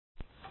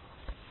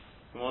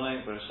Good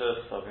morning,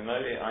 Bereshit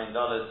Avimori, Ein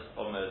Dalet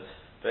Omed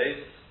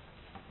Beis.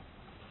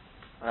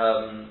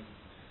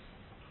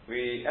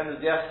 We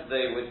ended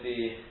yesterday with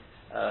the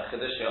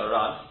Chiddushei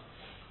Aran,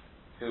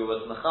 who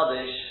was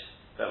Mechadish,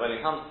 that when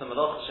it comes to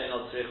Melacha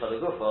She'eino Tzricha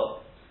Legufo,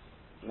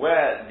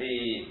 where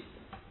the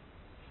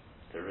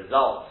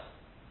result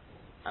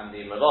and the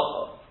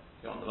Melacha,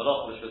 the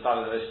Melacha which was done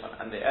in the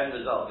Mishkan, and the end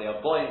result, they are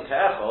boing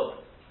ke'echod,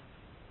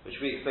 which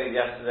we explained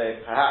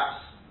yesterday. Perhaps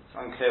it's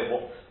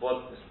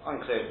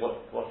unclear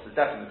what's the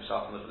definite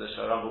pshat from the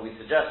Chiddushei Aran, but we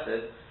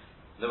suggested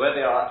that where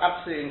they are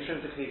absolutely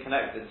intrinsically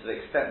connected to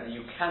the extent that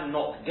you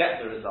cannot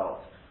get the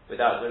result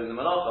without doing the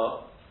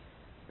Melacha,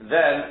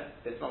 then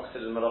it's not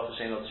considered Melacha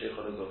She'eino Tzricha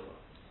Legufo.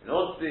 In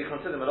order to be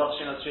considered Melacha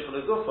She'eino Tzricha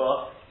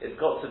Legufo, it's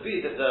got to be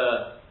that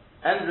the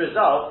end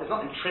result is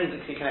not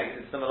intrinsically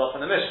connected to the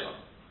Melacha in the Mishkan.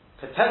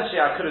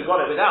 Potentially I could have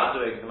got it without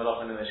doing the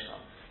Melacha in the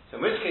Mishkan.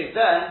 So in which case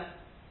then,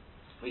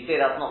 we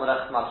say that's not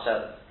Melechas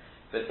Machshavos.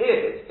 But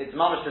if it's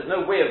mamish, there's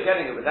no way of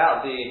getting it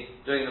without doing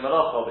the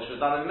Melacha, which was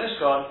done in the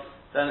Mishkan,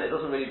 then it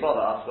doesn't really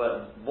bother us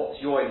what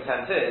your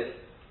intent is.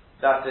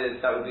 That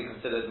would be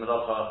considered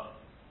Melacha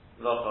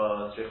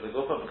Tzricha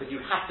Legufo, because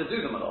you have to do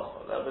the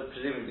Melacha. That would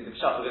presumably be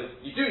the pshat, because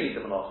you do need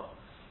the Melacha.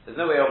 There's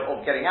no way of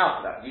getting out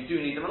of that. You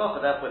do need the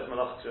Melacha, therefore it's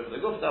Melacha Tzricha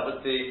Legufo. That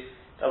was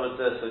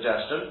the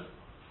suggestion.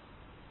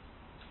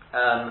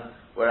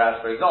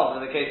 Whereas, for example,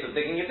 in the case of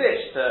digging a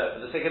ditch,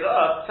 for the sake of the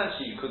earth,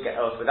 potentially you could get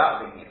earth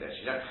without digging a ditch.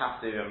 You don't have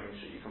to.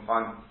 You can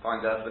find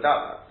earth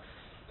without that.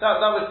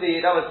 That was the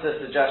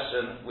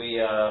suggestion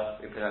we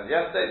presented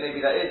yesterday.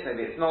 Maybe that is,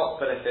 maybe it's not.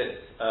 But if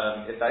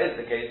that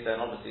is the case, then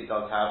obviously it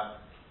does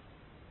have,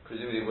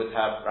 presumably would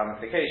have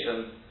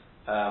ramifications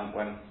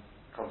when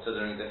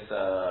considering this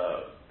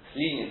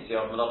leniency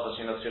of Melacha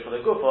She'eino Tzricha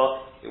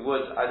Legufo. It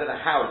would. I don't know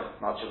how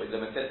much it would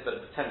limit it,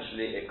 but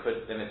potentially it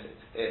could limit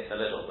it a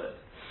little bit.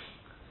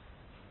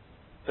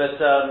 But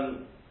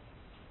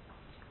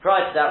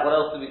prior to that, what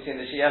else did we see in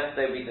the Shia?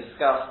 Yesterday we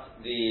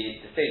discussed the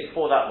stage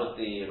before that was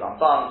the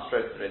Ramban,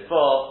 stroke 3-4,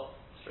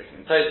 stroke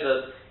in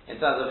Tosfos, in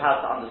terms of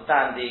how to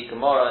understand the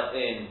Gemara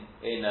in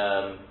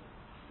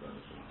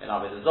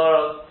Avodah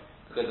Zarah,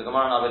 because the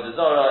Gemara in Avodah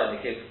Zarah,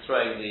 in the case of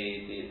throwing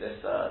this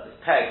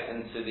peg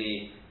into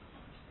the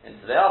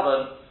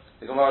oven,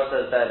 the Gemara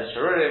says there the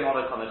Sharurim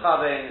Ona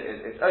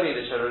Kamichavein, it's only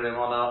the Sharurim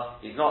Ona,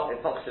 it's not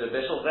considered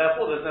Bishul,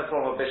 therefore there's no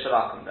problem of Bishul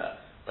Akum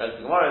there. Whereas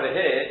the Gemara over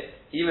here,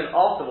 even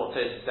after what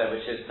Tosfos said,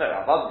 which is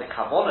Abad the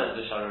Kavona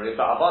is the Sharurim,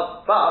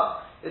 but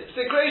it's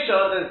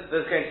P'tikreisha,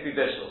 there's going to be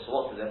Bishul. So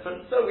what's the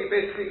difference? So we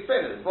basically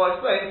explained it. Before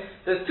I explain,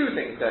 there's two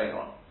things going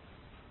on.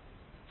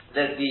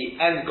 There's the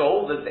end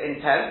goal, there's the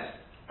intent,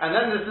 and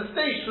then there's the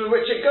stage through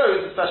which it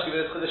goes, especially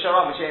with the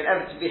Sharam, which it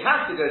inevitably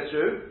has to go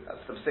through,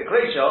 that's the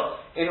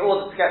P'tikreisha, in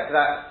order to get to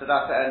that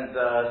end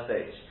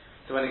stage.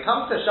 So when it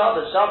comes to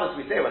Shabbos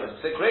we say, well, it's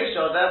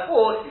P'tikreisha,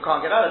 therefore you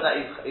can't get out of that,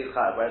 is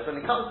Chayav. Whereas when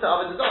it comes to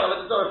Avodah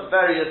Zarah, for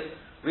various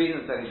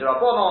reasons, it's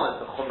Rabbanon,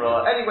 it's the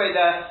Chumrah. Anyway,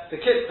 the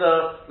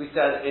Kitzur, we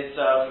said it's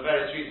for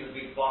various reasons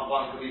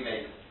one could be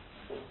made.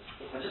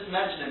 I just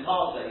mentioned in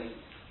passing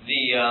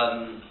the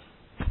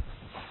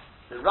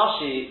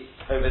Rashi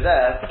over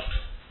there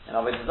in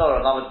Avodah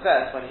Zarah, Lamed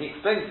Tes, when he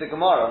explains the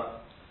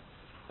Gemara.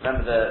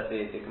 Remember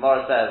the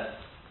Gemara says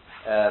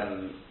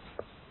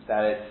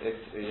that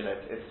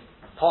it's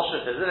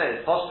Poshut, isn't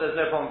it? It's Poshut, there's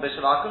no problem with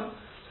Bishul Akum.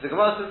 So the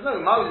Gemara says, no,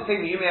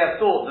 you may have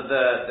thought that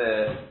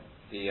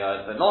the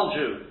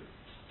non-Jew,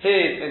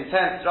 his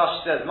intent,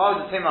 Rashi says,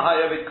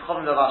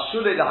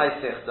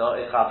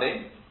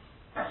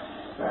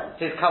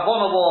 his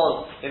kavanah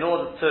was in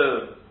order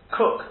to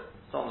cook.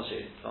 It's not on the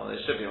sheet. It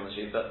should be on the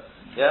sheet, but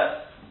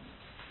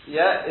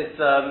it's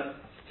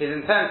his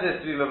intent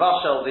is to be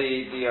mevashel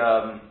it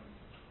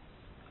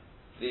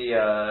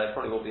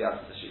probably will be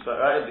out of the sheet, but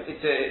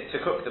to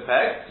cook the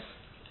peg.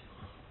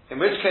 In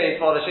which case,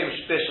 for the Shem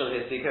Bishul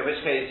his seeker, in which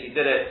case he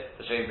did it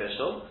the Shem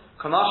Bishul.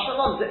 Kamash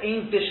Malon the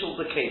Ein Bishul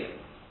the Kalim.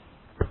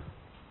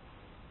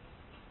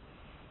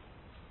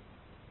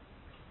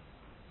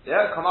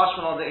 Yeah, Kamash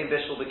Malon the Ein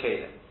Bishul the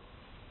Kalim.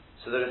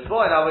 So the Ritva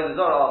in Avodah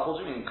Zarah, what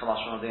do you mean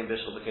Kamash Malon the Ein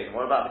Bishul the Kalim?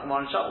 What about the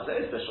Gemara in Shabbos? There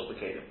is Bishul the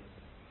Kalim.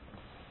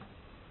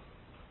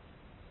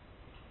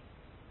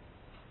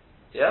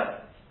 Yeah?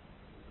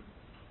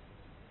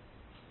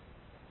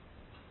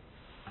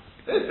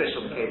 There is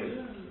Bishul the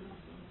Kalim.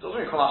 Doesn't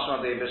mean Kamash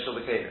Malon the Ein Bishul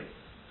the Kalim.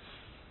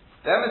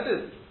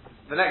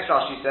 The next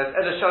Rashi says,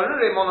 "El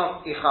Sharurim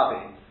Ona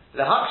Ichavim."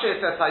 The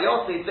Hakshe says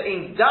Hayoti the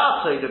Ein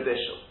Datoi the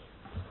Bishul.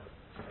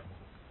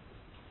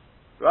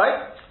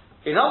 Right?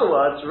 In other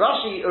words,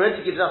 Rashi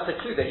already gives us a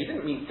clue that he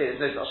didn't mean to say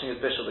there's no such thing as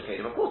Bishul the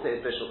Kalim. Of course there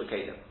is Bishul the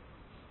Kalim.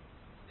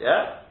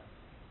 Yeah?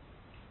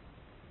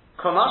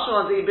 Kamash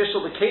Malon the Ein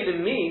Bishul the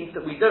Kalim means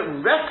that we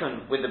don't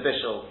reckon with the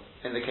Bishul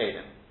in the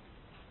Kalim.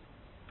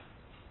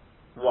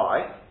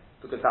 Why?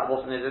 Because that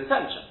wasn't his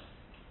intention.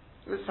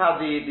 This is how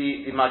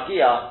the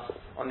Magia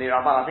on the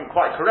Ramban, I think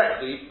quite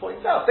correctly,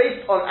 points out,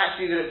 based on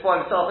actually the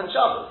Ritva himself in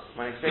Shabbos,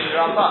 when explaining the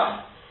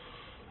Ramban.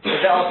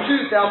 There are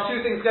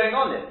two things going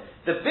on here.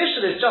 The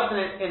bishul is just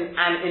an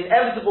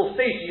inevitable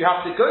stage you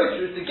have to go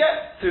through to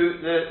get to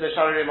the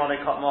Shariri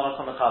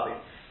Monokomachabi.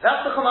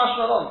 That's the Chumash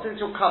Malon. Since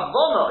your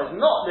Kavanah is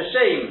not the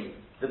shame,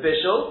 the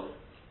bishul,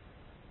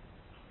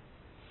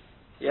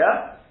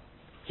 yeah?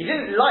 He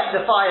didn't light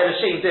the fire the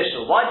shame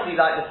bishul. Why did he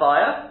light the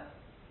fire?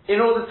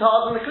 In order to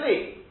harden the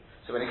Kli.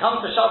 So when it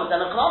comes to Shabbos and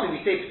Echanami,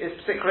 we say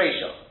it's Psik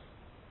Reisha.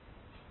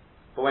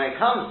 But when it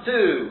comes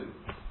to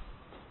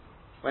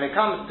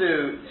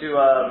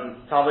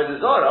Avodah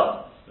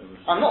Zarah,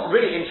 I'm not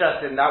really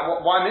interested in that.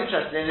 What I'm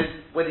interested in is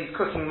whether he's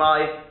cooking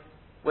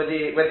whether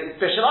it's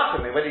Bishul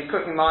Akum, whether he's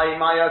cooking my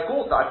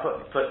gourd that I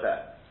put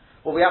there.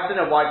 Well, we have to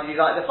know, why did he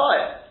light the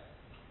fire?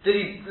 Did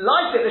he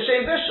light it the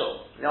Shem Bishul?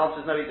 The answer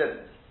is no, he didn't.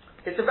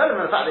 It's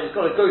irrelevant the fact that he's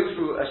got to go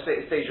through a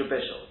stage of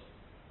Bishul.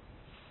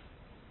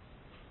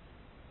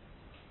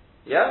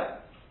 Yeah?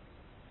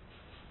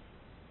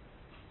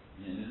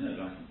 Yeah, there's no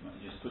lighting,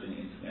 just putting it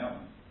into the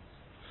oven.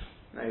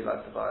 No, he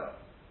lights the fire.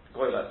 The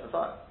Goy lights the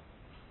fire.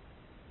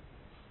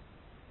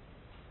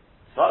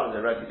 If I was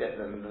already dead,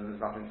 then there's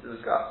nothing to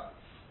discuss.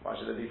 Why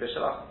should there be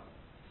Bishul Akum?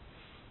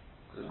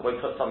 Because the Goy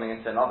put something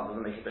into an oven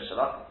doesn't make it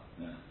Bishul Akum.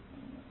 Yeah.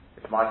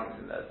 If my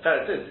thing's in there. So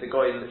it is, the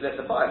Goy lit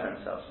the fire for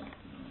himself.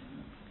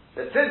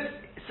 But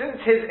since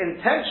his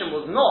intention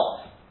was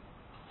not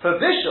for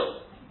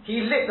Bishul,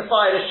 he lit the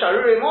fire to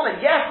Sharurim on it.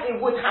 Yes, it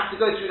would have to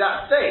go through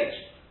that stage.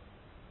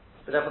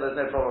 But therefore there's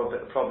no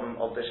problem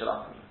of Bishul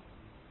Akum.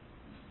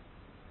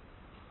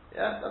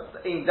 Yeah?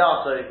 That's in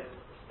Dato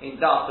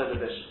the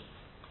Bishul.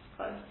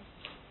 Right?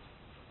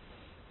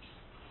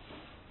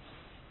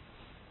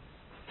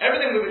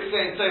 Everything we've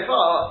explained so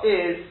far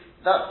is,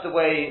 that's the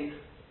way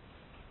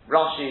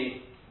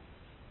Rashi,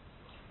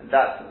 and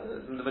that's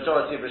the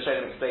majority of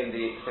Rishonim explain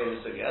the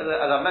sugya. As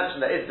I mentioned,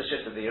 there is the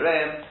shift of the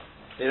Yereim.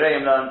 The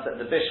Yereim learns that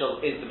the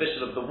bishul is the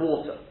bishul of the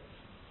water.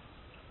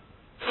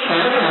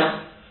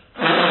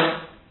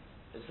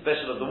 It's the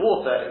bishul of the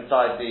water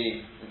inside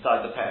the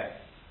peg.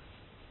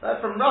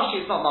 From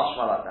Rashi, it's not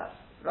mashma like that.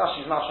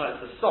 Rashi's mashma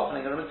is the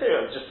softening of the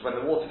material. It's just when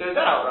the water goes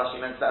out, Rashi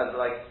meant that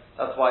as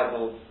that's why it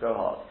will go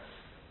hard.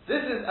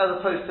 This is as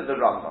opposed to the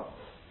Rambam.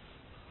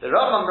 The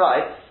Rambam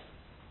writes,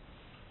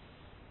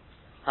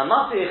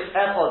 Hamasich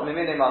echod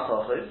mimine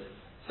matochis,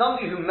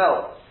 somebody who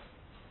melts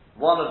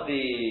one of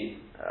the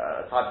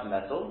types of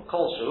metal,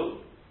 kolshu.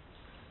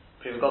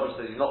 Pri Megadim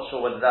says he's not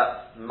sure whether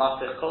that's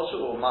masich kolshu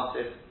or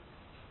masich,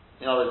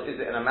 in other words, is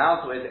it an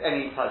amount or is it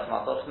any type of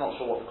matoch? Not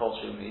sure what the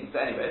kolshu means,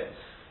 but anyway.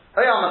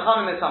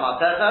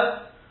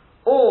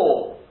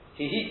 Or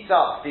he heats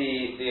up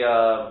the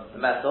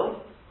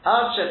metal,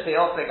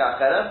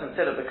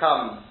 until it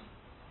becomes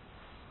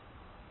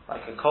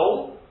like a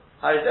coal.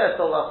 That is a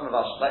told of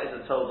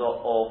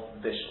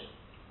bishul.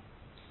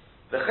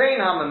 So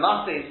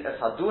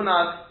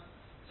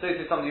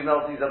if somebody who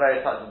melts, these are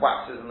various types of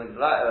waxes and things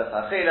like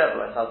that,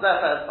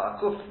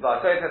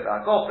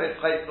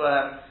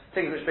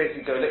 things which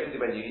basically go liquidy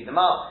when you heat them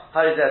up.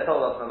 So to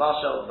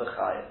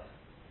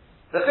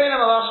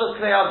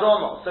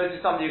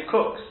somebody who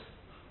cooks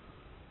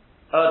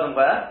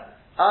earthenware,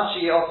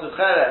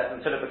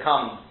 until it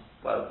becomes,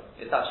 well,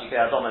 it's actually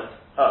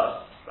earth,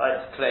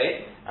 right,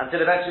 clay,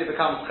 until eventually it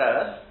becomes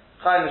cheres.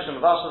 Then he's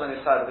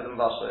chayav with the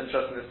mavashal.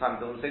 Interesting, this time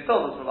it doesn't say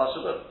told us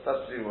mavashal, but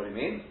that's presumably what he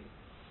means.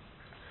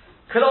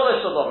 By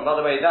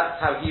the way, that's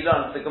how he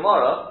learns the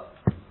Gemara.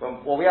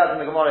 When we had in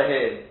the Gemara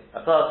here, a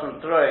person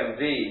throwing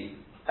what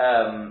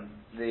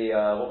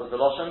was the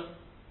Lashon?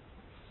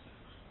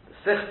 The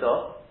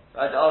Sichta,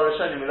 right? Our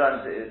Rishonim we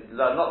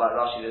learn not like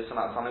Rashi, there's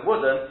something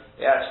wooden,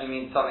 it actually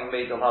means something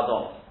made of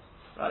Hadon.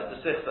 Right? The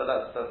Sichta,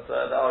 that's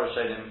the our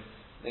Rishonim.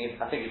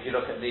 I think if you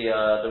look at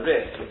the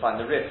Rif, you'll find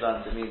the Rif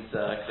learns it means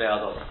Klei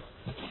Hadon.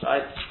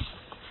 Right?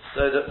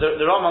 So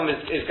the Rambam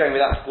is going with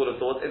that school of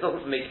thought. It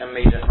doesn't make a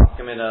major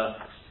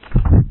Hakkamina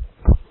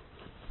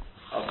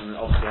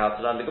obviously how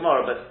to learn the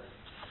Gemara, but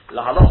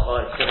La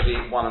Halacha, it's going to be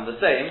one and the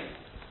same.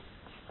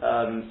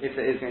 If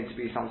there is going to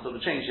be some sort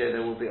of change here,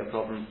 there will be a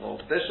problem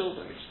of bishul.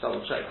 Let me just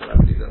double check, but I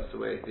believe that's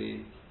the way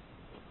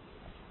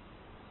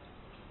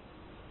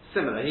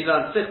similar. He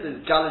learns Sicht is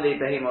Galilee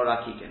Behema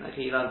Rakikin.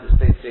 Okay, he learns this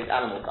basically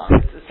animal time.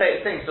 It's the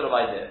same sort of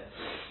idea.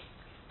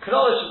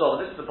 Kadol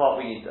Shadol, this is the part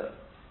we need though.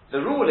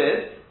 The rule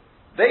is,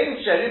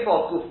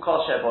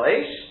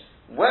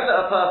 whether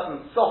a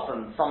person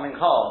softens something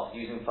hard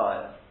using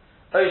fire,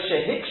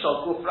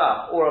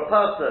 or a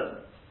person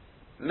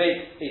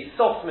makes a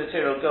soft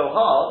material go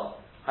hard,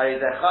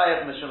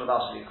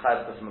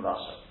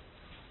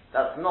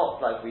 that's not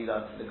like we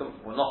learned in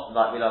not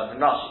like we learned in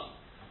Rashi.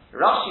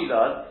 Rashi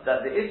learned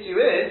that the issue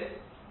is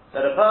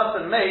that a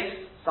person makes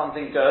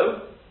something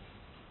go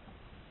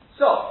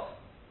soft.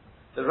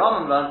 The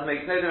Rambam learns it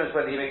makes no difference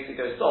whether he makes it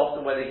go soft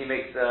or whether he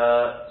makes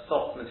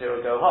soft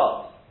material go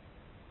hard.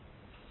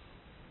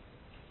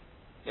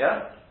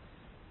 Yeah?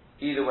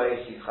 Either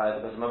way, he's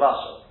chayav because of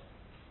mavashal.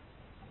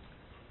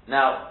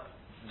 Now,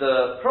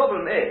 the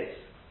problem is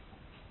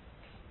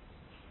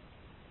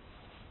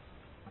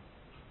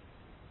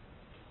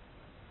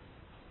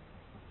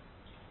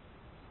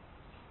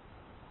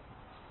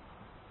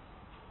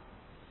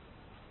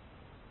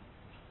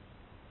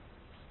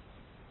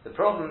The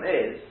problem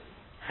is,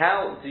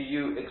 how do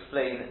you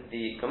explain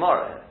the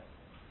Gemara?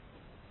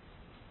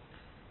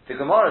 The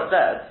Gemara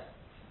says,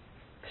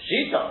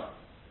 Pshita.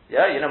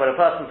 Yeah, you know, when a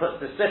person puts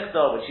the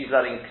sichta, which he's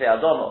letting Klei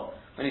Adomo,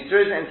 when he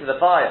throws it into the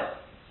fire,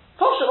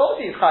 Tosha,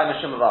 obviously he's Chai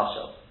Mishum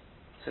Avashel.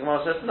 So the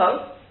Gemara says,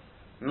 no.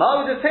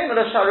 Ma'u Detema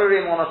lo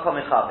Sharuri Mona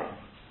Komichavi.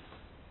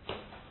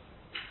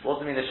 What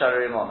does it mean, the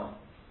Sharuri Mona?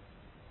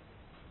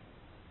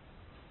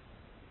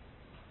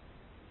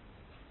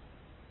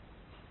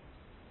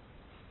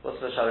 What's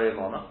the Sharuri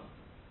Mona?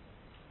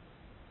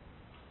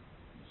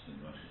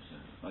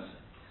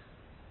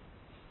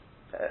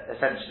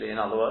 Essentially, in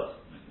other words,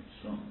 make it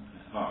strong,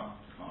 hard.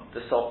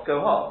 The soft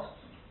go hard.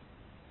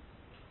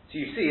 So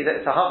you see that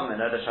it's a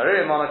havamina, the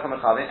Sharuri Mona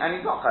Kamachavin, and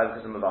he's not chayav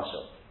because of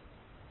Mavashel.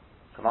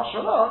 Kamash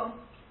Malon,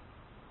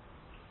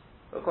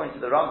 according to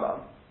the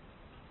Rambam,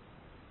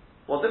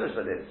 what difference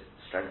that is?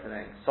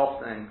 Strengthening,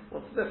 softening,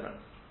 what's the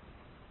difference?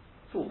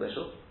 It's all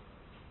bishul.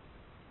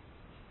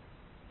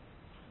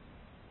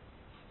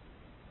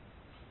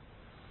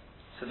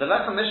 So the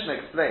Lechem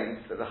Mishnah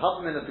explains that the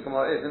Havmin of the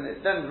Gemara is, and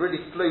it then really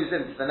flows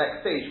into the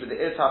next stage with the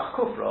Irtach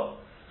Kufra.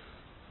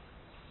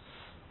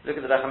 Look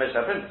at the Lechem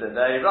Mishnah printed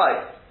there, you're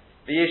right.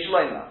 The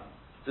Yeshloima.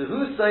 So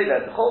who say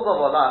that the Chol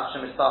Vav Alach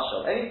Shem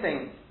Istashal,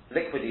 anything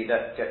liquidy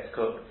that gets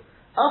cooked,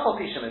 Afal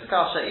Pishem is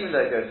Kasha, even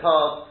though it goes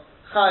hard,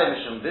 Chai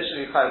Mishum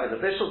Bishul, Chai with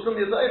a Bishul, Tum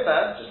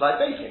Yazoifer, just like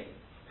baking.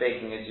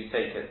 Baking is you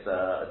take it,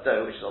 a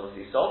dough which is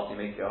obviously soft, you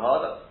make it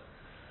harder.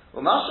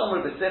 Umash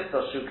Amr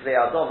B'Sifta Shu Klei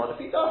Adoma, the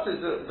Fitas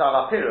is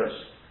Zara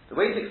Pirush. The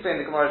way to explain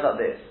the Gemara is like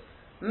this.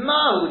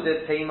 Ma'u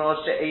de Teimo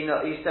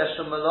she'eino iseh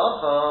shum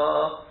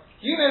melacha.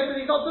 You know that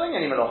he's not doing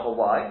any melacha.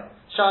 Why?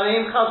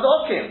 Shalim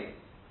chazokim.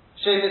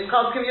 She'im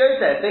ischazkim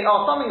yosef. They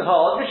are something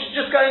hard, which is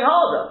just going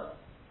harder.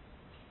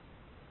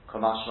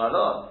 Kamash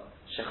malon.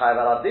 She'chayv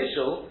alav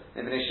dishul.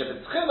 Mibnei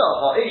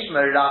she'betchila ha'ish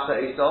merilacha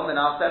isom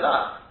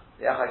v'na'aselach.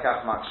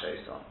 Yachakach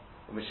maksha isom.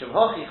 U'mishum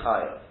hochi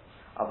chayav.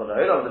 Abel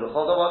ha'olam de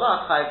b'chol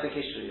davar chayav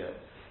b'kishriyo.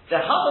 The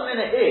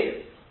havamina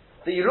is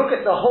that you look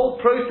at the whole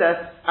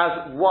process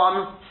as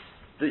one,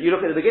 that you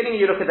look at the beginning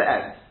and you look at the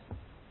end.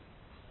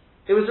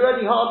 It was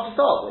already hard to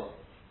start with.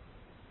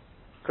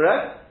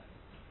 Correct?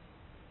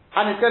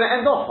 And it's going to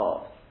end off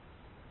hard.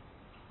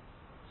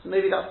 So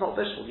maybe that's not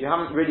bishul. You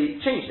haven't really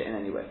changed it in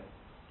any way.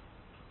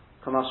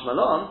 Kamash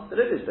Malon, that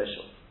it is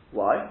bishul.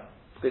 Why?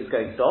 Because it's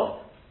going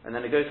soft, and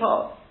then it goes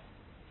hard.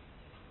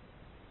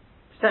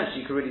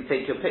 Potentially you could really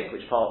take your pick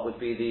which part would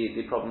be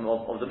the problem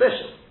of the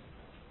bishul.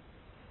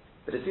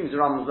 But it seems the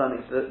Rambam's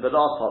learning the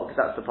last part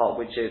because that's the part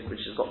which has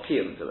got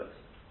kiyum to it.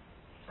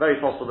 It's very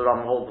possible the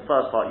Rambam holds the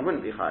first part you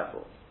wouldn't be chayav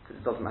for because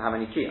it doesn't have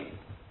any kiyum.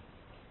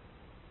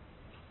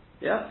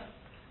 Yeah,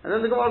 and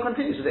then the Gemara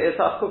continues with the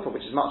Irtach Kufra,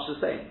 which is much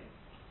the same.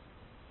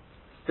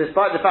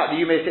 Despite the fact that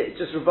you may say it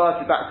just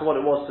reverted back to what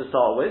it was to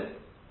start with,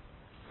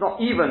 it's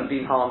not even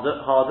been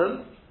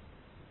hardened.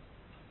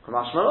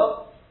 Kamash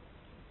Malon,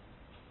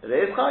 it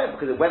is chayav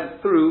because it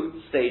went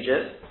through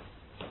stages.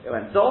 It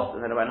went soft,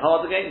 and then it went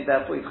hard again, and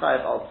therefore he's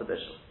chayav al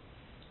bishul.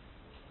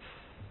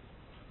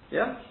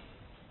 Yeah?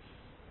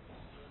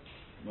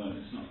 Well,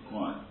 it's not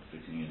quite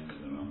fitting into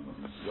the Rambam's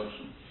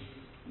discussion.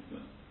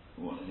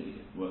 What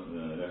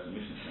the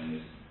definition is saying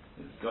is,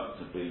 there's got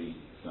to be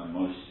some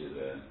moisture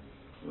there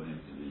for him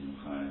to be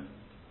chayav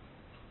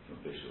for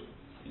bishul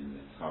in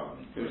the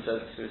hardening. Who says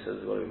there's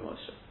got to be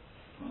moisture?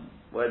 Right.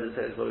 Where does it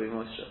say there's got to be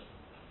moisture?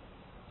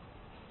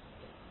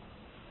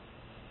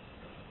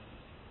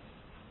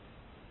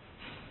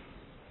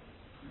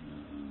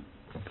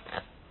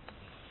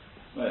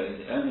 Well,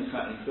 it's only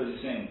because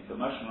it's saying the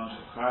mashman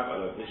chayav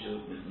ala bishul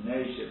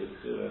mipnei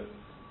shebetchila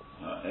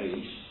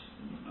eish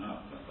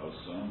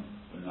also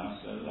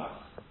v'nasa lach.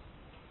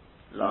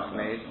 Lach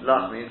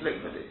means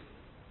liquidy.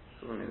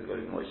 So it means it's got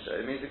to be moisture.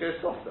 It means it goes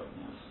softer.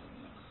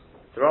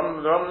 The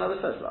Rambam never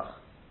says lach.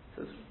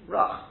 It says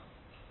rach.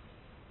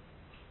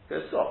 It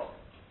goes soft.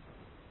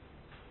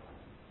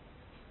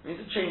 It means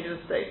a change in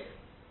state.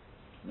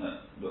 No,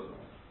 look.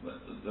 But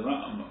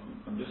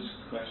I'm just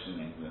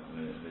questioning the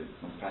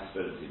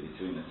compatibility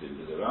between the two.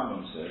 Because the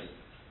Rambam says,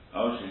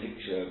 "Osha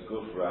hiksha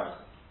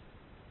gufrach."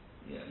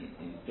 Yeah,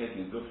 he's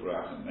taking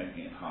gufrach and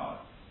making it hard.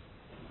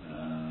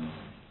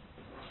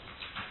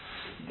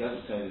 He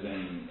doesn't say there's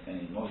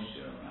any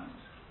moisture around.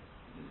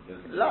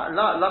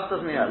 Lach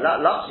doesn't mean that.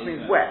 Lach just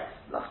means wet.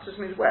 Lach just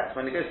means wet.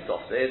 When it goes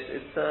soft,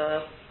 it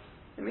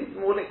means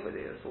more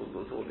liquidy. I think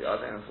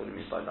that's what it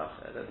means by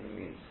lach. I don't think it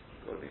means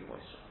it's got to be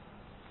moisture.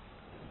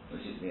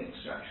 Which is the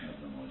extraction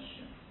of the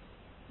moisture.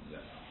 Is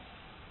that?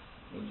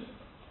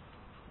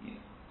 Yeah.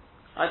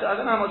 I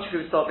don't know how much you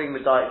could start being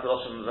medayik to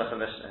Rosh and Lechem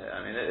Mishnah here. I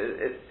mean,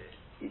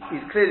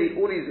 he's clearly,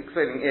 all he's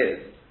explaining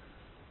is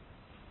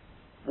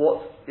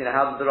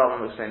how does the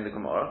Rambam explain the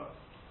Gemara?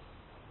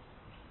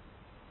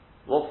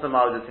 What's the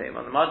Ma'od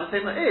Tema? The Ma'od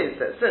Tema is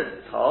that since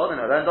it's hard and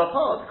it'll end up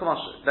hard,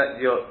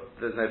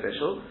 there's no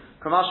bishul.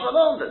 Kamash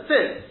Malon, that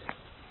since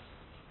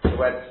it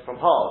went from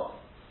hard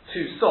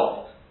to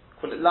soft.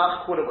 Call it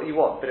lach, call it what you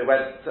want, but it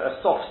went to a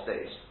soft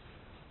stage.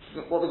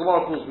 What the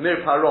Gemara calls mir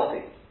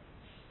paroti.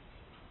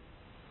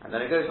 and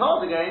then it goes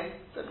hard again,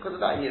 so because of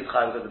that he is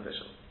chayav with the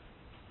bishul.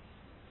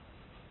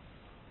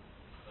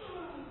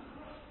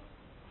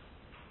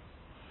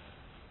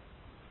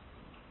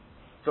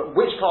 But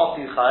which part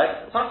is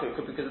chayav? Exactly, it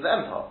could be because of the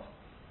end part.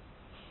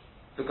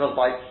 Because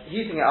by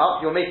heating it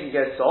up, you're making it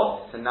go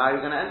soft, so now you're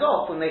going to end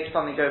off and make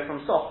something go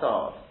from soft to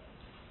hard.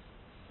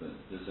 But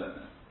does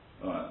that,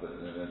 alright, but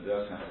there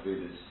does have to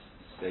be this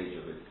stage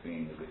of it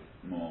being a bit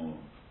more...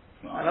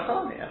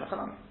 Anachanami.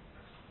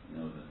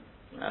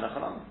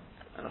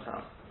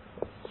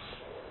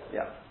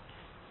 Yeah.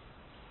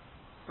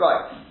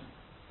 Right.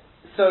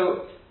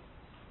 So,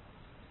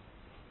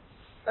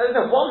 there's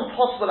one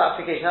possible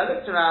application. I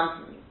looked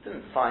around,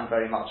 didn't find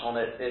very much on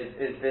it,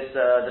 is this,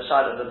 the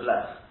shayla of the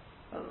blech.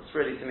 It's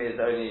really, to me,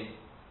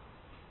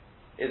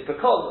 is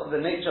because of the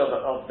nature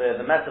of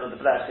the method of the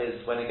blech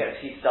is when it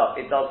gets heated up,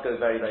 it does go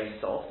very, very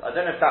soft. I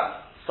don't know if that's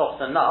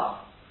soft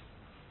enough,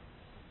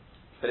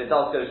 but it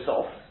does go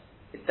soft.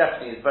 It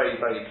definitely is very,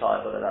 very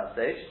pliable at that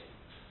stage.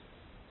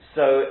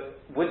 So,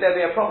 would there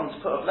be a problem to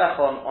put a blech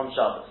on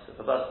Shabbos? If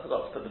a person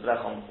forgot to put the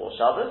blech on before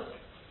Shabbos,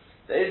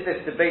 there is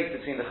this debate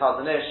between the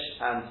Chazon Ish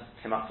and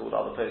Kimat all the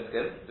other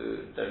poskim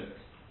who don't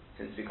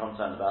seem to be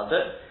concerned about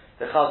it.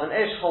 The Chazon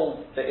Ish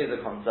holds there is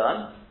a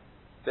concern,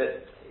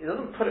 but he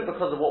doesn't put it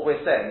because of what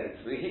we're saying.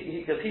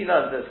 Because he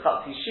learns there's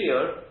Chatzi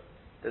Shiur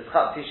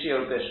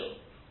Bishul.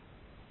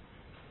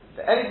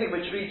 That anything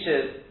which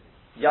reaches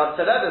Yad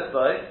Seledus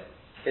boy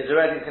is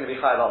already going to be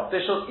Chayav al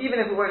Bishul, even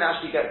if it won't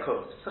actually get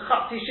cooked. It's a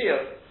Chatzi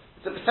Shiur.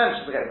 It's a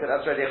potential to get cooked.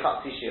 That's already a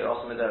Chatzi Shiur,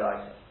 also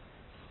Midaraita.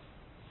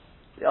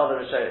 The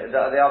other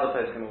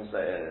person can also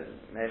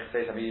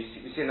say something.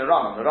 You see in the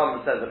Rambam. The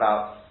Rambam says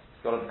about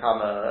it's got to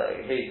become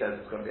he says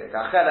it's going to be a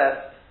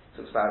gachelet.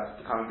 Talks about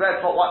becoming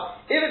red hot,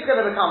 white. If it's going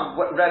to become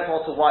red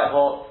hot or white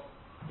hot,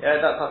 yeah,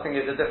 that I think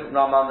is a different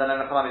Rambam. Then in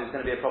a calamity it's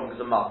going to be a problem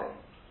because of muffin.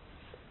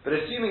 But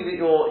assuming that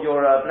your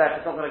blech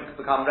is not going to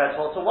become red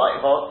hot or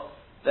white hot,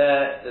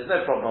 there's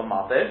no problem on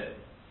muffin.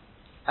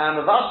 And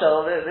the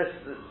vashel,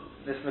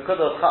 this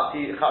nekudah of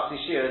chatzi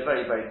shiur is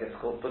very, very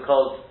difficult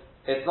because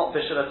it's not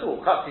bishul at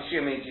all. Chatzi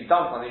shiur means you've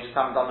done something, you just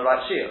haven't done the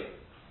right shiur.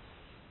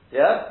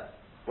 Yeah?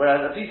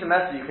 Whereas a piece of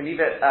metal, you can leave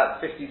it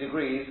at 50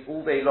 degrees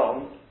all day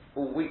long,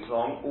 all week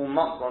long, all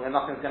month long, and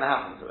nothing's going to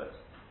happen to it.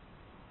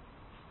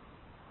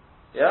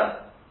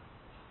 Yeah?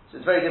 So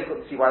it's very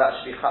difficult to see why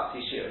that should be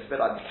chatzi shiur. It's a bit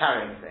like the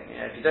carrying thing.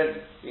 You know, if you don't,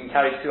 you can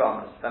carry 2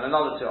 armors, then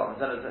another 2 armors,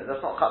 then that's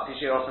not chatzi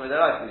shiur or something like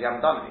that because you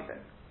haven't done anything.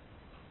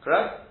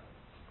 Correct?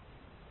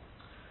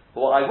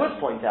 But what I would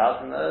point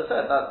out, and as I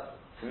said, that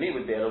to me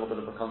would be a little bit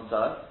of a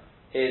concern,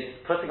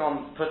 is putting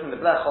the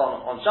blech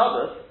on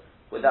Shabbos,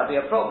 would that be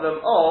a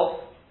problem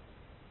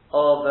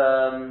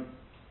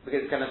because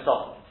it's going to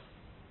soften?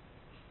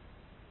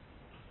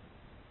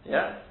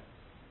 Yeah?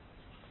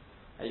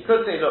 And you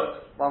could say,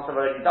 look, once I've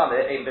already done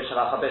it, ein bishul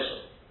acha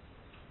bishul.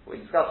 We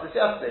discussed this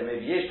yesterday,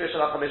 maybe yesh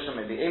bishul acha bishul,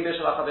 maybe ein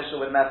bishul acha bishul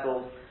with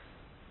metals.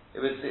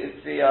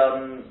 It's the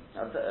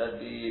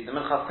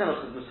Minchas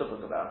Chinuch is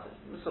musufak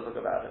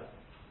about it.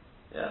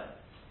 Yeah?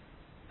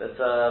 But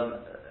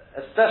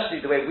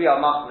especially the way we are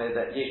machmir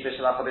that yesh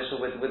bishul acha bishul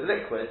with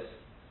liquids,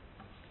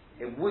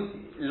 it would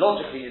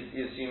logically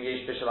you assume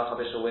yesh bishul acha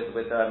bishul with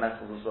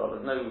metals as well.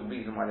 There's no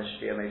reason why there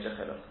should be a major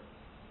chiluk.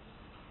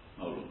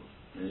 Oh,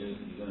 you're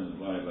going to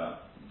worry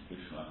about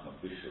bishul acha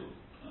bishul,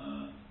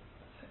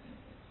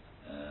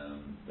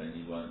 then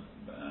you won't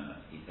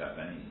eat up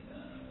any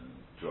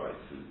dry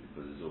food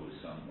because there's always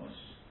some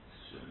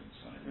moisture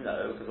inside.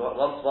 No, because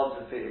once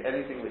it's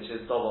anything which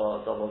is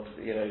double,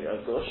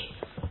 gush.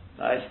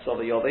 Right, so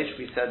the yovish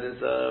we said is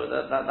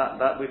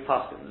that we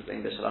passed in the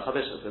same bishul acha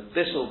bishul. Because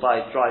bishul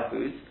by dry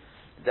foods,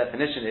 the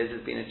definition is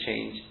there's been a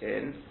change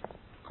in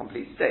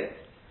complete state.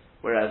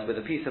 Whereas with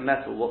a piece of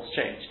metal, what's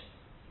changed?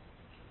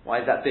 Why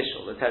is that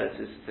bishul? The teretz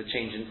is the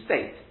change in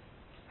state,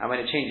 and when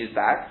it changes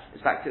back,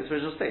 it's back to its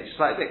original state, just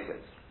like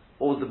liquids.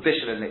 Or the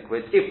bishul in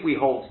liquids, if we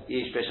hold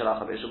yesh bishul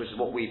acha bishul, which is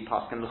what we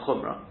pass in the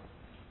chumrah.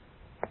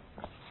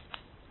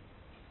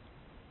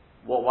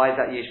 Why is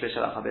that yesh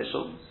bishul acha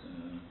bishul?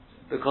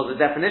 Because the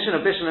definition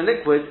of bishul in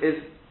liquids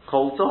is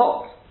cold to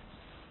hot.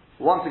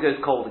 Once it goes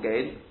cold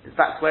again, it's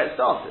back to where it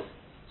started.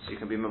 So you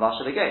can be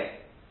mavashal again.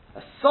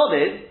 A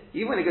solid,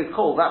 even when it goes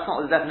cold, that's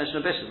not the definition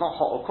of bishul. It's not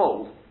hot or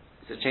cold.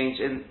 It's a change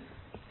in.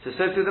 So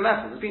through the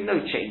metal, there's been no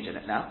change in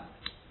it now.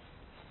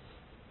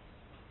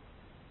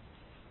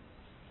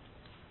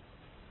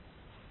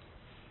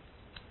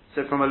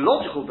 So from a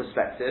logical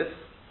perspective,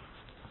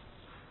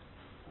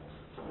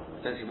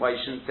 I don't see why you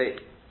shouldn't say,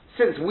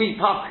 since we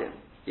paskin,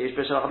 yesh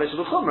bishul acha bishul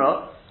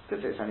b'chumrah,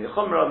 could say it's only a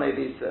chumrah,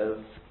 maybe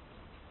so,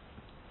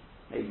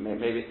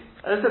 maybe.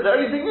 And I said, the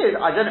only thing is,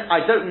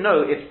 I don't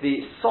know if the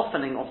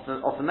softening of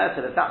the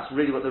metal, if that's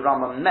really what the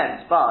Rambam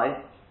meant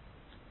by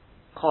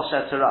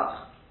kosher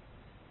terach.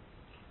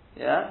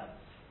 Yeah?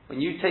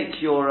 When you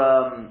take your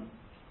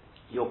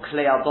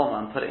clay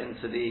aldoma and put it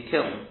into the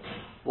kiln,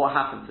 what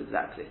happens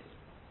exactly?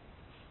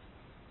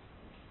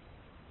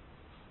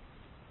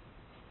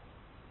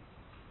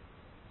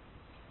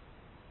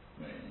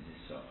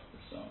 It's soft,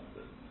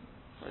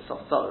 It's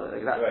soft,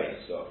 exactly. Very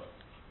soft.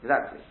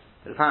 Exactly.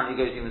 But apparently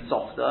it goes even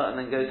softer and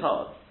then goes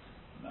hard.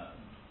 No.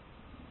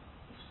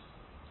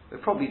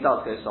 It probably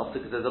does go softer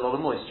because there's a lot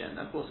of moisture in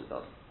there. Of course it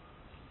does.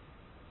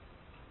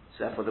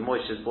 So therefore the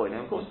moisture is boiling.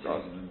 Of course it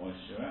does. Taking the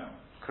moisture out.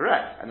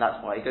 Correct. And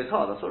that's why it goes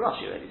hard. That's what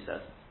Rashi already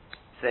says.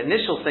 So the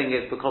initial thing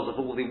is because of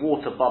all the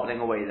water bubbling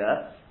away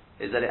there,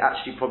 is that it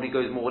actually probably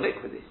goes more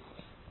liquidy.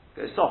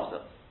 Goes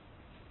softer.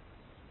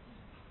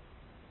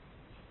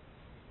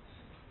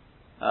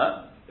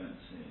 I don't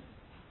see it.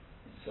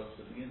 It's soft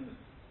to begin with.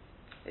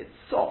 It's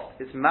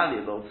soft. It's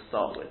malleable to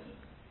start with.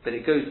 But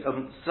it goes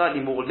slightly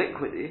more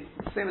liquidy,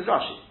 same as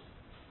Rashi.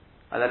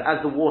 And then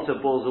as the water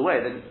boils away,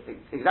 then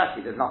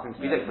exactly, there's nothing to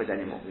be liquid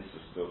anymore. This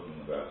was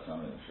talking about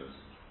something which was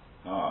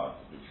hard,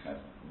 which had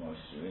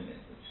moisture in it,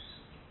 which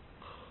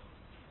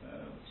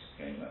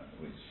came up,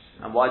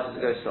 And why does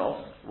it go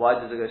soft? Why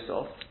does it go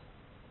soft?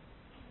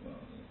 Well,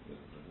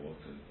 the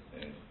water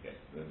gets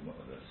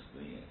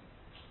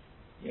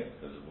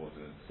because the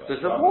water.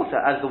 Because the water,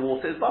 as the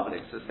water is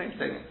bubbling, so the same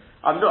thing.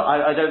 I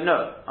don't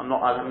know.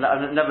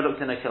 I've never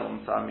looked in a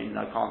kiln, so I mean,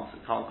 I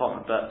can't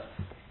comment, but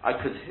I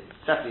could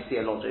definitely see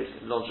a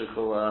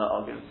logical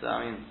argument. So,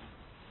 I mean,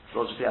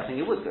 logically, I think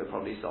it would go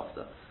probably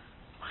softer.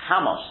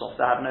 How much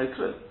softer? I have no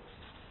clue.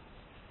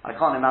 I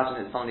can't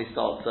imagine it suddenly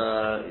starts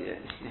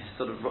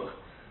sort of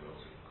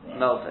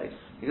melting.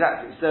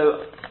 Exactly.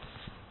 So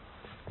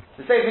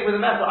the same thing with the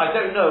metal. I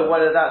don't know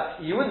whether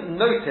that's, you wouldn't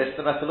notice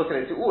the metal looking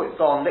at it. Oh, it's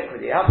gone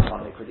liquidy. It hasn't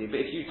gone liquidy.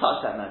 But if you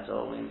touch that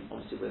metal, I mean,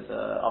 obviously with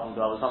oven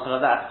glove or something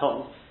like that,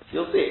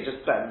 you'll see it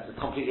just bends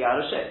completely out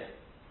of shape.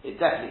 It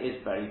definitely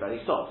is very,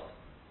 very soft.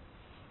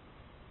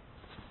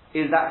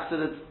 Is that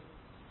sort of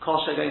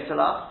kosher going to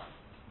last?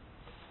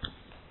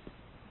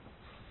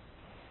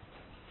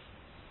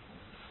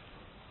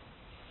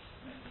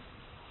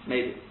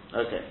 Maybe.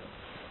 Okay.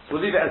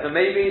 We'll leave it as a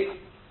maybe.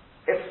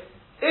 If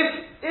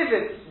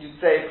it, you'd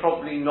say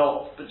probably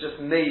not, but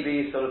just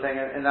maybe sort of thing,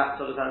 in that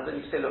sort of sense, then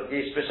you say, look,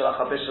 yesh bishal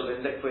achabishal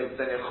in liquids,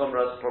 then your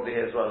chumrah is probably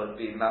here as well, it'd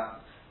be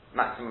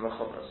maximum of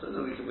chumrah. So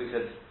we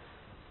could,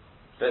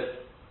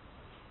 but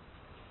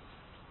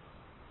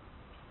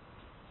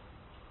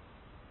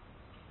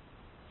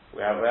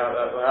we have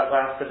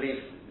to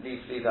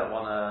leave that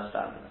one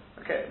standing.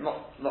 Okay,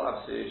 not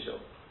absolutely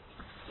sure.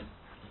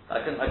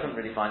 I couldn't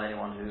really find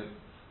anyone who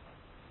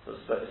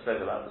sort of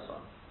spoke about this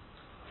one.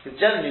 Because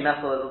generally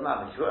metal doesn't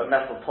matter. If you've got a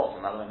metal pot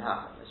on that won't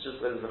happen. It's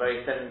just whether it's a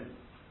very thin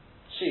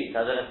sheet.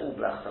 I don't know if all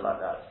blacks are like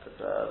that, but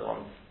the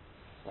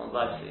ones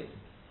I see,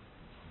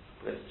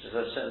 with just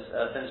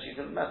a thin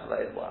sheet of metal,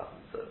 that is what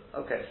happens. So,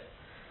 okay.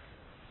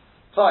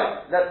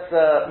 Fine, let's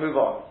move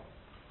on.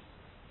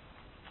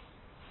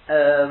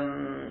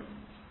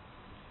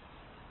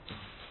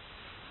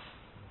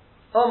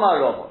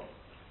 Omar Robo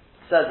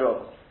said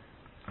Robo,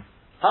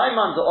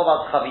 Haiman the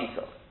Ovad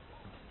Chavito,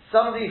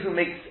 somebody who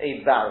makes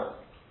a barrel.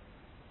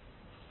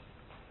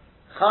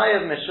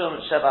 Chayev Meshum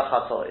Sheva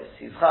Chatois.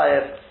 He's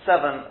Chayev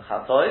 7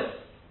 Chatois.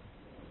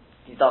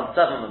 He's done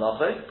 7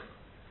 melachos.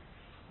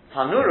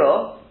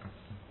 Tanuro,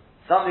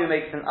 somebody who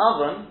makes an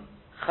oven,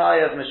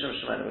 Chayev Meshum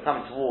Shemona. We're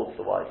coming towards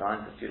the white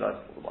lines, if you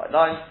like, the white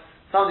lines.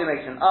 Somebody who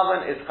makes an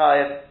oven is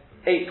Chayev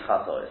 8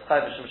 Chatois.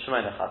 Chayev Meshum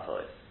Shemona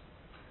Chatois.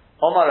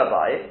 Omar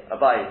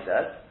Abai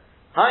said,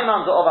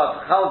 Haiman the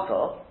Ovad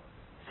Chalto,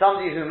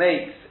 somebody who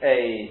makes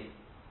a,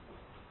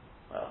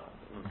 well,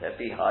 I wouldn't say a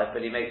beehive,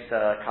 but he makes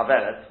a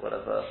kaveret,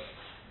 whatever.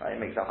 He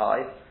makes a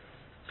hive.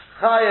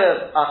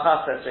 Chayev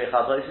achas esrei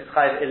chatois. It's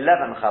chayev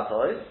 11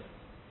 chatois.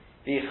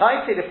 The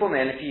chayev telefume,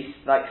 and if he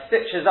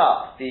stitches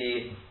up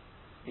the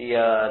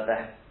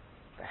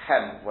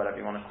hem, whatever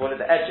you want to call it,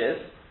 the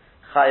edges,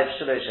 chayev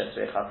shalosh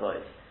esrei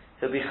chatois.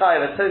 He'll be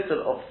chayev a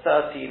total of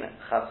 13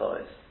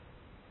 chatois.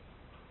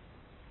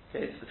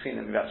 Okay, it's between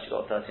them. We've actually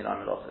got 39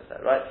 melachos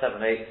there, right?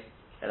 7, 8,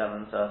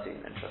 11, 13.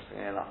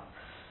 Interestingly enough.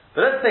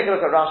 But let's take a look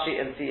at Rashi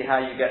and see how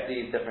you get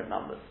these different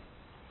numbers.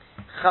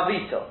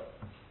 Chavito.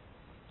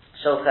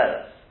 Shel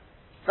cheres.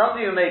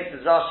 Somebody who makes,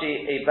 as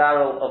Rashi, a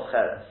barrel of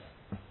cheres.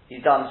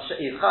 He's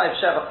chayiv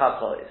sheva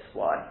chatois.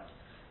 Why?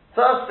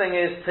 First thing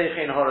is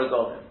teichin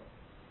horogovim.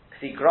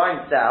 Because he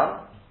grinds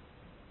down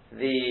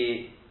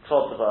the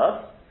clods of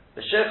earth,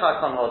 the shechai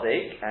kon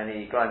hodik, and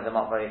he grinds them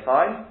up very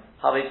fine.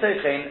 Havi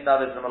teichin,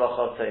 that is the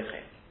malacha of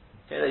teichin.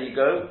 Okay, there you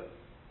go.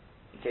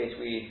 In case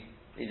we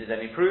needed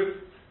any proof,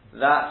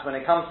 that when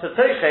it comes to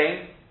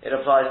teichin, it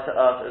applies to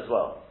earth as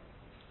well.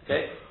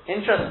 Okay?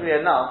 Interestingly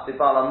enough, the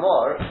Baal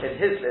Amor, in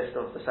his list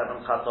of the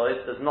 7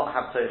 chatois, does not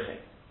have teichin.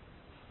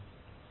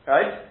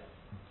 Right?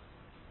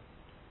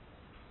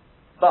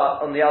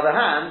 But, on the other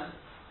hand,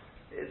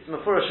 it's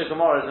Mefurish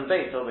Gemara and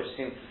Beitel, which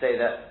seems to say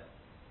that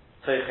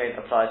teichin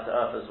applies to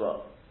earth as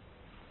well.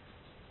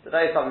 So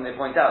that is something they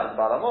point out, that the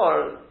Baal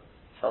Amor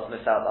does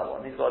miss out that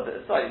one. He's got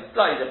a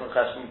slightly different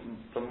question,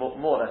 but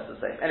more or less the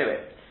same. Anyway,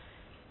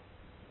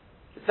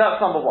 so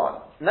that's number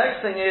 1.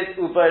 Next thing is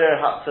Uberer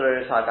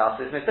Hatzereris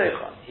Hagasis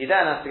Metochon. He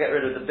then has to get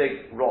rid of the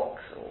big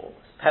rocks or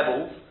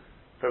pebbles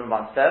from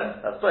amongst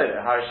them. That's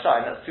Boiler.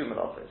 Harishtain, that's 2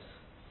 melachos.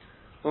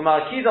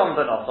 Umarkidon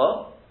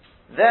Benocho.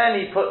 Then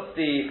he puts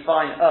the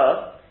fine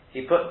earth,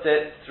 he puts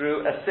it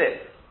through a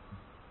sieve.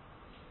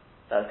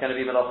 That's going to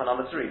be Malacha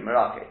number 3,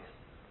 Merakit.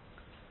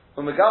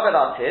 Umegavel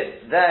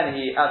Atid, then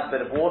he adds a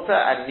bit of water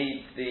and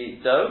kneads the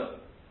dough,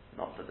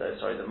 not the dough,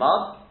 sorry, the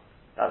mud.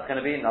 That's going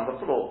to be number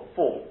 4.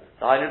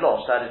 The Hainu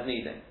Losh, that is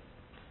kneading.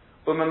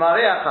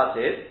 Umemareach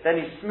Atid, then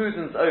he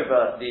smoothens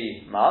over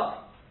the mud.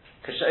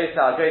 Kasha'isa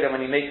Agoda,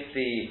 when he makes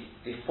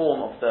the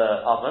form of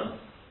the oven,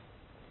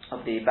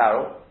 of the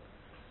barrel.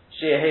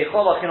 She'ehei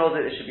cholach, in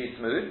order that it should be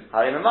smooth.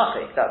 Hari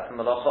memachik, that's the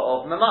malacha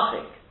of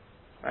memachik.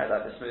 Right,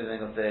 like the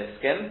smoothing of the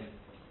skin.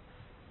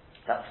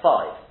 That's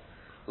 5.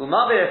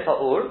 Umavir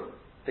fa'ur,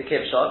 the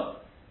kivshon.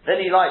 Then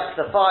he lights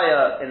the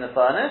fire in the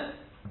furnace.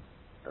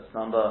 That's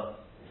number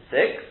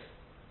 6.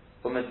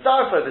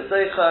 Umitzarfo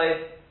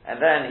b'seichai, and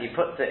then he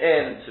puts it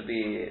in to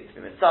be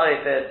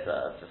mitzaref it,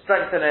 to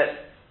strengthen it.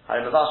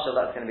 Hari mavashel,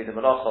 that's going to be the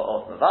malacha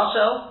of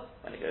mavashel,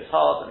 when it goes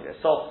hard, when it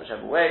goes soft,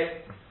 whichever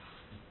way.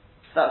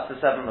 So that's the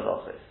 7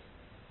 malachas.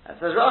 And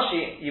says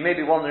Rashi, you may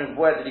be wondering,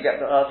 where did he get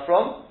the earth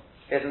from?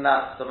 Isn't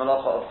that the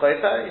malacha of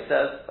chofer? He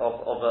says of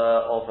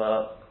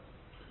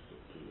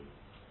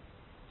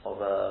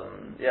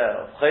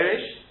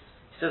cherish.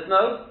 He says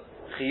no.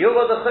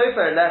 Chiyuva the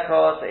chofer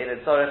lekot in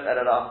etzorech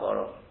el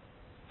achoro,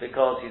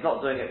 because he's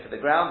not doing it for the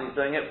ground; he's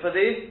doing it for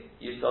the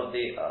use of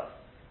the earth,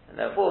 and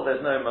therefore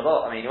there's no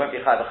malacha. I mean, you won't be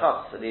chai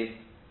b'chatz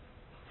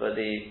for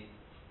the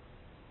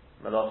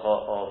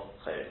malacha of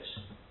cherish.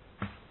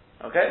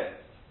 Okay.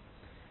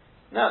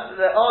 Now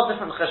there are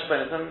different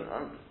cheshbonis,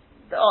 and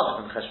there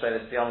are different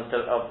cheshbonis, to be honest,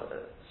 of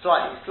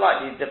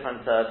slightly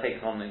different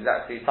takes on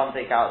exactly. Some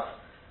take out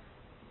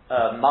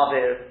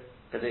mavir,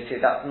 because they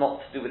say that's not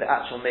to do with the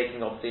actual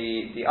making of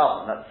the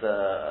oven. That's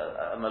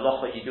a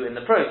malacha you do in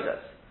the process.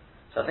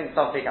 So I think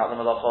some take out the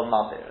malacha of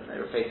mavir and they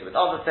replace it with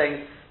other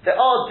things. There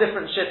are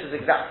different shittas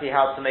exactly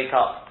how to make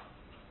up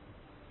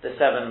the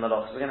 7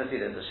 malachas. We're going to see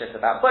there's a shitta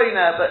about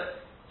boina, but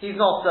he's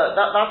not.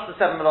 That's the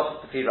 7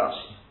 malachas to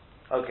Rashi.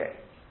 Okay.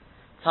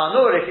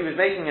 Tanur, if he was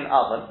making an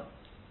oven,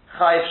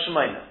 chayiv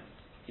shmoina.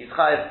 He's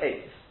chayiv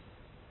 8.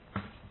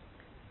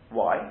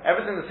 Why?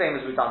 Everything the same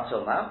as we've done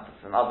till now.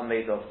 It's an oven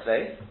made of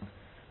clay.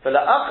 But the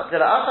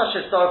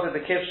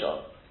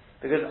kivshon,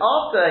 because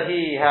after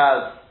he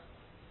has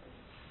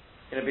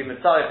been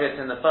mitzaref it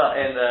in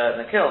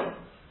the kiln,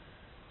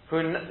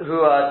 who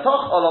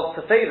toch olov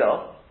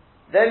tefelo,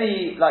 then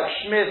he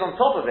smears on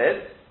top of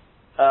it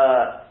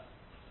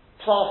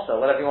plaster,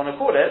 whatever you want to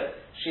call it,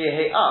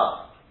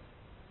 she'he'av,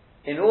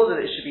 in order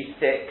that it should be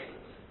thick,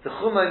 the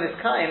chumon is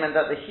kaim, and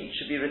that the heat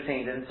should be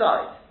retained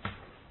inside.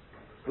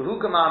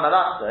 V'hu gemar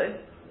malachse,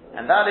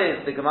 and that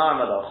is the gemar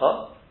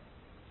malacha.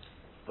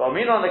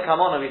 V'amin on the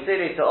kamona, we say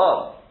later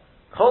on,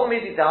 chol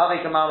midi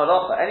dahavi gemar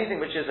malacha, anything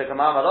which is a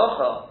gemar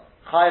malacha,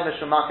 chayiv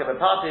mishum makeh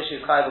b'patish,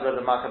 is chayiv go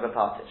to makeh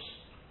b'patish.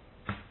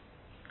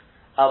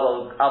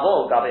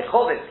 Avol gabe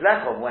chovetz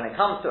lechem, when it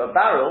comes to a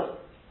barrel,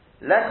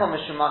 lechem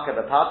mishum makeh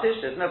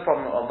b'patish, there's no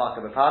problem of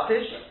makeh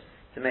b'patish.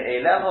 Why is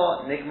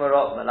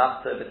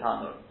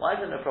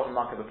there no problem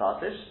makeh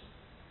b'patish?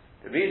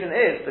 The reason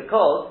is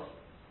because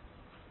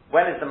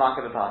when is the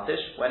makeh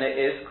b'patish? When it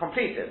is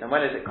completed. And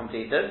when is it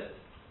completed?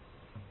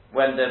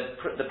 When the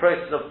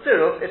process of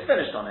tziruf is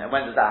finished on it. And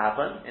when does that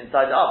happen?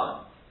 Inside the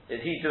oven.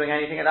 Is he doing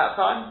anything at that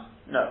time?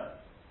 No.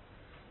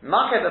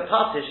 Makeh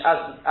b'patish,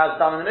 as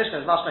done in the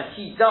Mishnah, is mashma,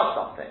 he does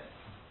something.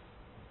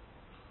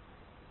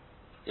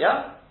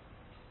 Yeah?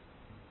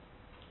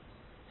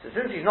 So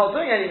since he's not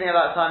doing anything at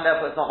that time,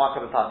 therefore it's not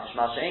makeh b'patish.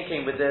 Masha'in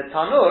came with the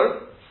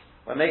tanur.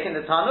 When making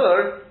the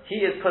tanur,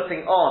 he is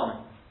putting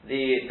on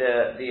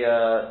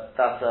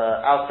that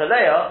outer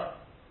layer.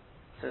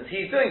 Since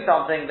he's doing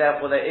something,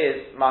 therefore there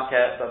is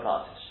makeh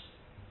b'patish.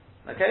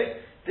 Okay,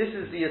 this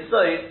is the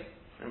yesod,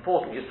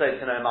 important yesod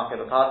to know makeh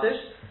b'patish.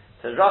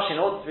 So Rashi, in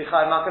order to be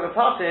chayav makeh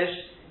b'patish,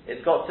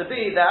 it's got to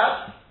be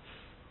that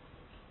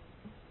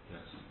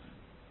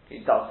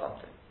he does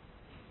something,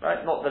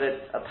 right? Not that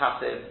it's a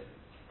passive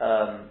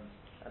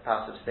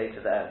state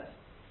of the end.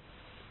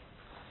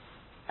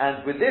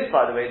 And with this,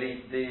 by the way,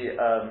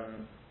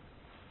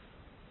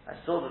 I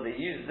saw that they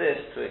use this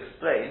to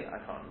explain. I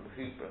can't remember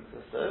who brings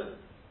this though.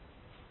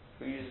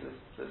 Who uses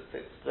this to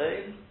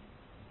explain?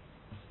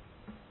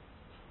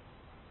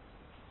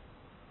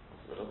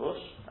 Little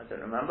Bush. I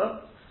don't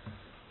remember.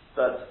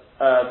 But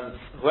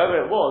whoever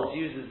it was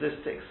uses this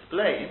to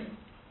explain.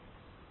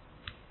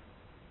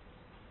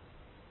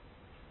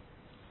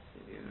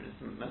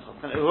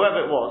 Whoever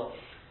it was.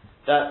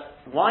 That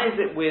why is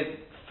it with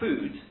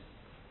food?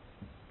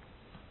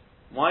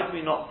 Why do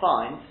we not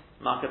find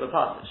makeh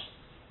b'patish?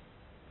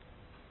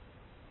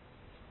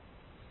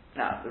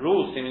 Now the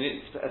rule, I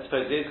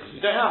suppose, is because we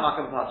don't have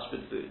makeh b'patish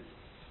with food.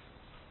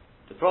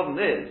 The problem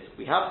is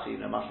we have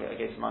seen a makeh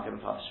against makeh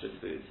b'patish with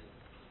food.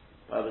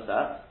 Where was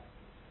that?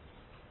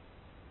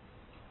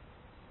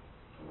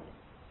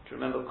 Do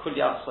you remember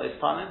kulyas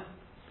panim?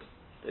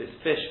 Those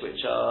fish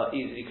which are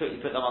easily cooked.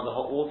 You put them under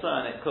hot water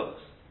and it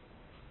cooks.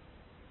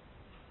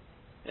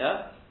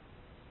 Yeah?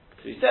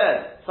 So we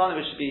said, something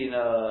which should be in,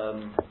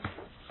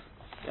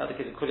 you have to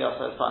get the kulyas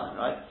panim,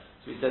 right?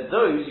 So we said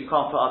those you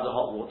can't put under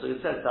hot water.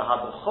 It says the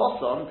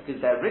hadochoson,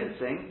 because they're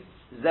rinsing,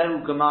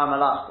 zeru gemar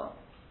malachta.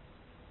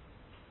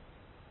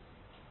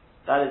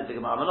 That is the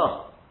Gemara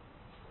Melacha.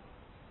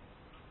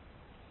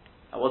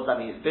 And what does that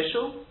mean? It's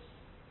Bishul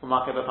or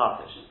Makeh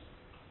B'Patish?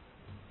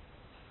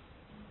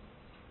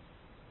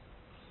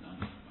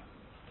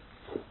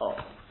 Oh,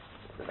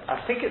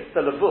 I think it's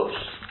the Lavush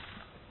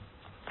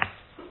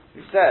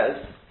who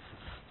says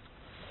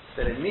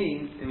that it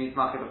means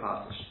Makeh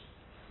B'Patish.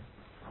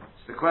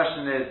 So the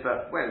question is,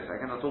 but wait a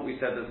second, I thought we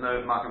said there's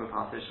no Makeh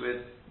B'Patish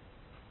with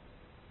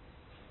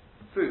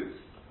foods.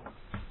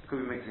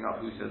 Could be mixing up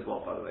who says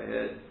what, by the way,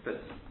 here,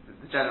 but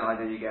the general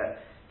idea you get.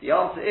 The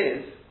answer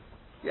is,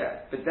 yeah,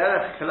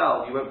 B'derech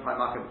Kalal, you won't find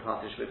Makeh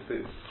B'Patish with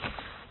food.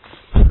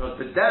 Because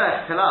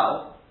B'derech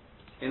Kalal,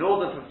 in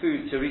order for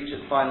food to reach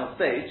its final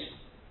stage,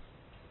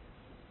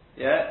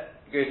 yeah,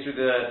 it goes through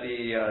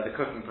the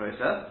cooking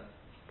process.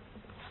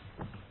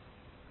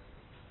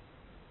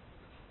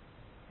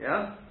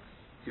 Yeah?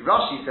 See,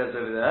 Rashi says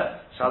over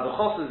there,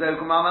 Shaduchos Zeu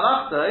Kumar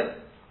Malachtoi,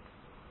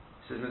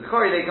 says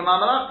Mizkori Le Kumar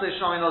Malachtoi,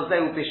 Shami No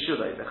Zeu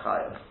Bishulei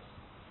Bechayev.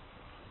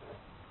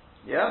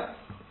 Yeah?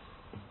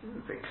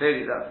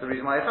 Clearly that's the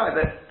reason why it's high,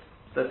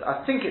 but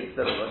I think it's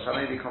the Lavush.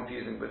 I may be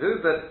confusing with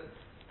who, but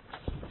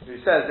who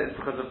says it's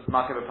because of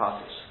Makeh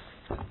B'Patish.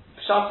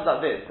 Pshat is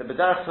like this: the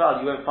B'derech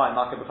Klal you won't find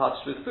Makeh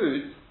B'Patish with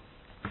food,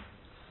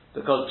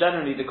 because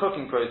generally the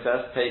cooking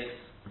process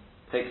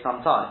takes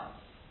some time.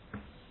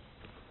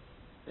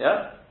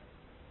 Yeah?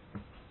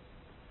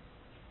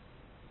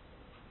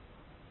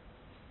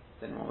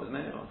 Is anyone with me?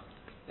 Or?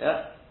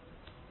 Yeah?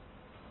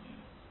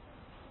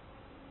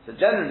 So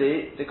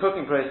generally the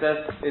cooking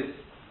process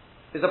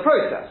is a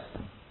process.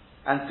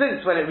 And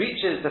since when it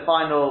reaches the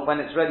final, when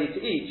it's ready to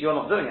eat, you're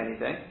not doing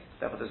anything,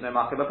 therefore there's no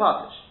Makeh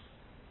B'Patish.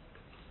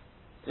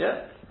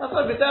 Yeah? That's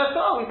why B'derech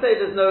Klal we say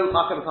there's no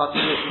Makeh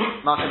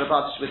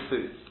B'Patish with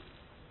food.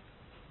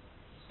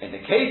 In the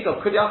case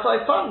of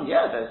Kudyasai Fun,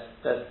 yeah,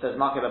 there's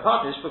Makeh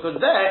B'Patish, because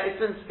there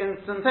it's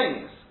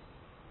instantaneous.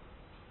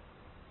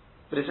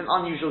 But it's an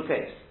unusual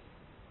case.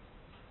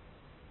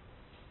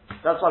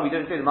 That's why we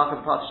don't say the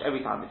Makeh B'Patish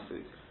every time it's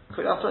food.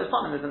 Kudyasai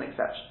Fun is an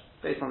exception,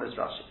 based on this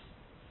Rashi.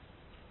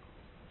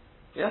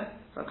 Yeah?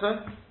 Is that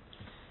clear?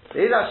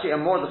 There is actually a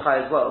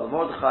Mordechai as well. The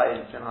Mordechai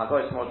in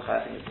Hagoyis Mordechai,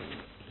 I think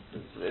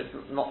it's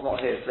not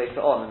here, it's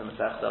later on in the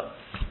Masechta.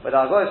 But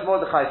Hagoyis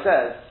Mordechai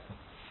says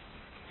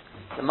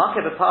the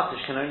Makeh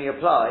B'Patish can only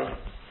apply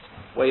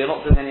where you're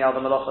not doing any other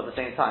Malacha at the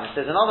same time. If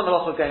there's another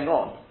Malacha going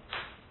on,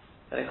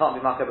 then it can't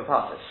be Makeh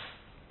B'Patish.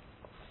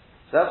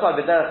 So that's why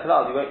B'derech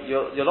Klal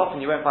you'll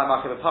often you won't find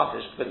Makeh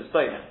B'Patish because it's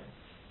Boina.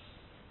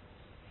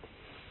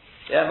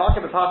 Yeah,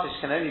 Makeh B'Patish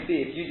can only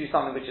be if you do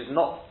something which is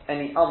not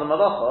any other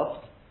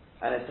Malacha,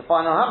 and it's the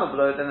final hammer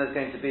blow, then there's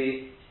going to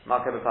be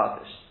Makeh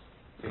B'Patish.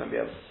 You won't be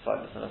able to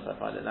find this unless I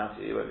find it now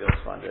for you. You won't be able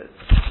to find it.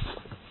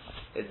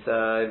 It's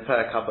in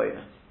Perek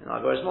HaBoina. You know,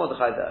 Hagoyis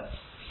Mordechai there.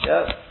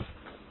 Yeah,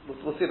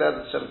 we'll see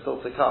that Hashem still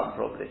to come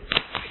probably.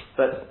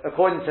 But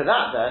according to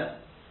that, then,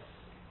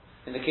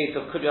 in the case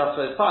of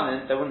Kudyasai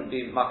Panin, there wouldn't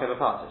be Makeh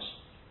B'Patish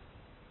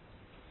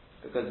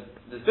because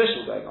there's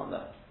Bishul going on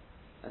there.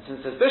 And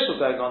since there's Bishul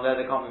going on there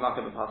can't be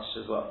Makeh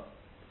B'Patish as well.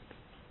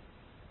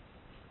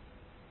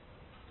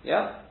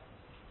 Yeah?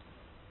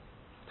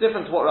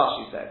 Different to what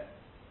Rashi said.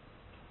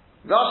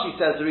 Rashi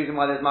says the reason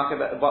why there's no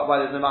Makeh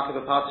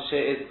B'Patish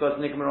here is because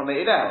Nigmar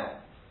Me'irel.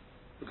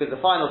 Because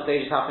the final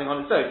stage is happening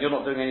on its own. You're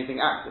not doing anything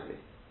actively.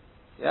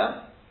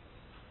 Yeah?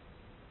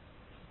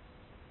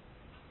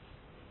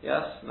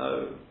 Yes?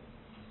 No?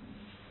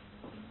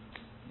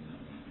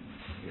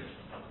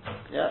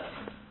 Yeah?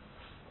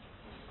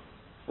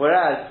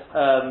 Whereas,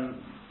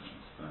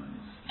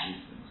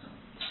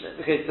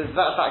 okay, so that's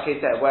that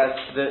case there. Whereas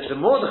the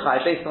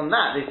Mordechai, based on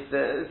that, it's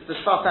the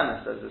Sfas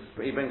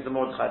Emes. He brings the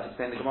Mordechai to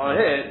explain the Gemara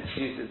here.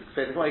 He uses to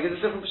explain the Gemara. He gives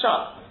a different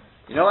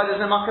pshat. You know why there's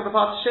no Makeh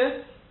B'Patish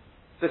here?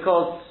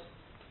 Because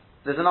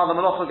there's another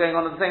Malacha going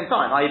on at the same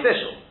time. i.e.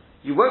 Bishul.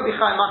 You won't be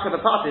Chayim Makeh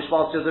B'Patish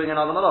whilst you're doing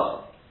another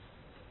Malacha.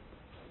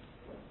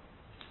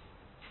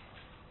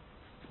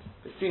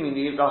 But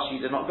seemingly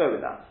Rashi did not go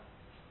with that.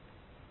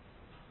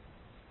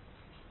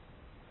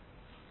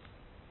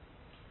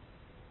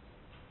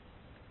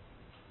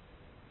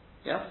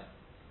 Yes?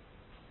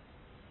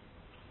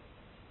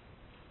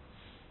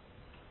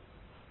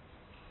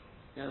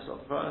 Yes, not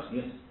surprised?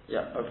 Yes.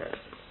 Yeah, okay.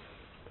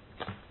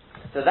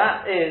 So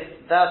that is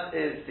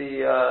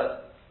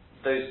the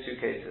those two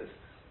cases.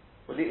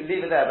 We'll leave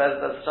it there,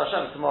 but as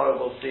Hashem tomorrow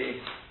we'll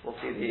see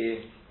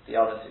the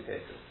other two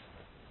cases.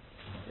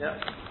 Yeah?